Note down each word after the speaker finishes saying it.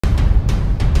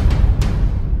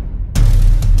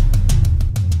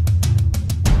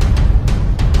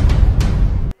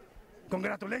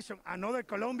congratulations, another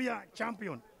Colombia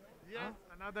champion. Yes,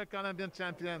 another Colombian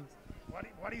champion.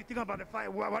 What do you think about the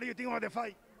fight? What do you think about the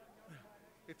fight?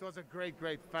 It was a great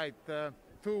fight.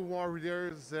 Two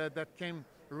warriors that came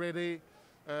ready.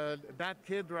 That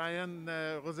kid, Ryan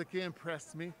Rozeki,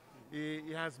 impressed me.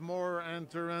 He has more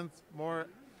endurance, more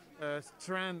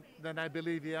strength than I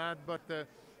believe he had, but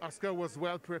Oscar was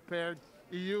well prepared.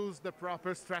 He used the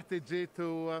proper strategy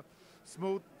to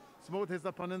smooth his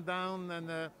opponent down,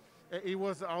 and he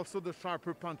was also the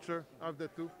sharper puncher of the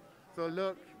two. So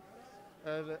look,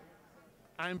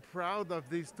 I'm proud of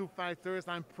these two fighters.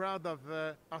 I'm proud of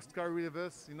Oscar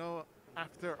Rivas. You know,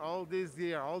 after all these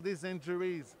years, all these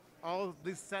injuries, all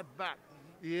this setback,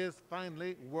 he is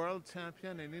finally world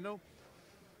champion. And you know,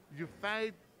 you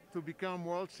fight to become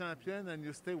world champion and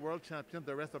you stay world champion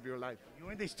the rest of your life.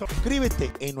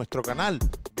 Suscríbete en nuestro canal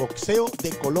Boxeo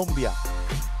de Colombia.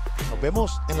 Nos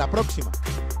vemos en la próxima.